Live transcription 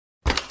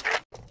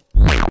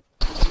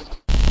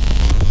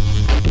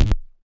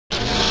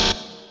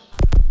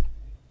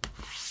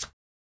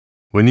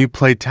When you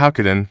play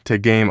Toukiden to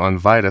game on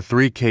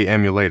Vita3k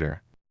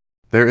emulator,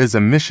 there is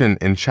a mission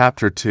in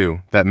Chapter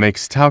 2 that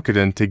makes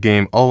Toukiden to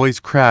game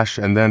always crash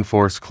and then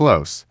force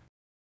close.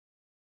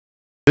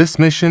 This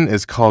mission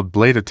is called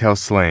Bladetail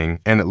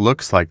slaying and it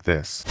looks like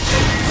this.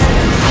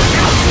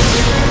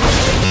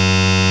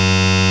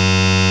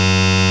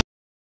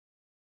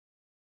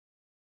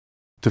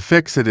 To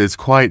fix it is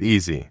quite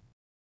easy.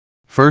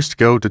 First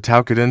go to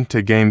Toukiden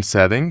to game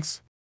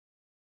settings.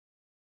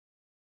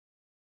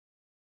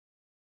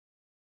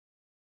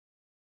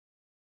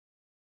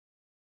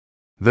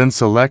 Then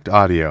select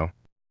audio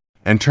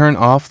and turn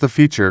off the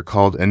feature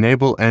called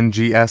Enable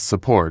NGS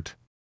Support.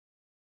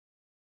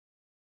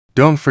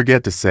 Don't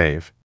forget to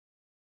save.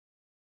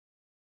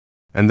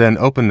 And then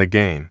open the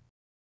game.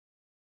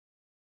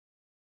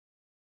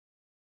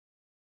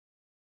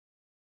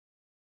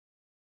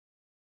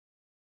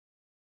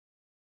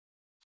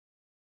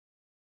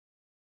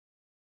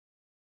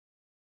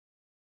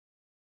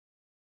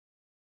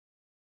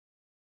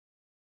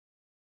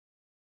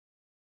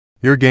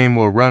 Your game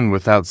will run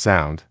without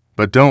sound,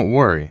 but don't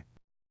worry,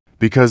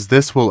 because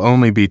this will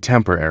only be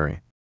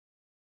temporary.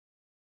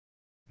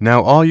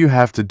 Now all you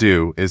have to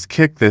do is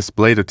kick this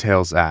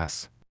Bladetail's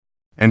ass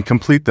and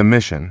complete the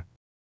mission.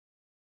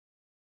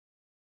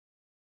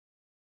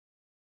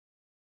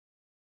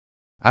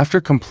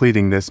 After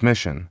completing this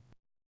mission,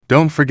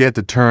 don't forget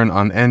to turn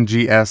on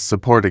NGS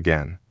support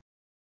again.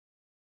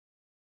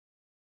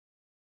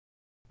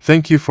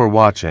 Thank you for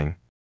watching.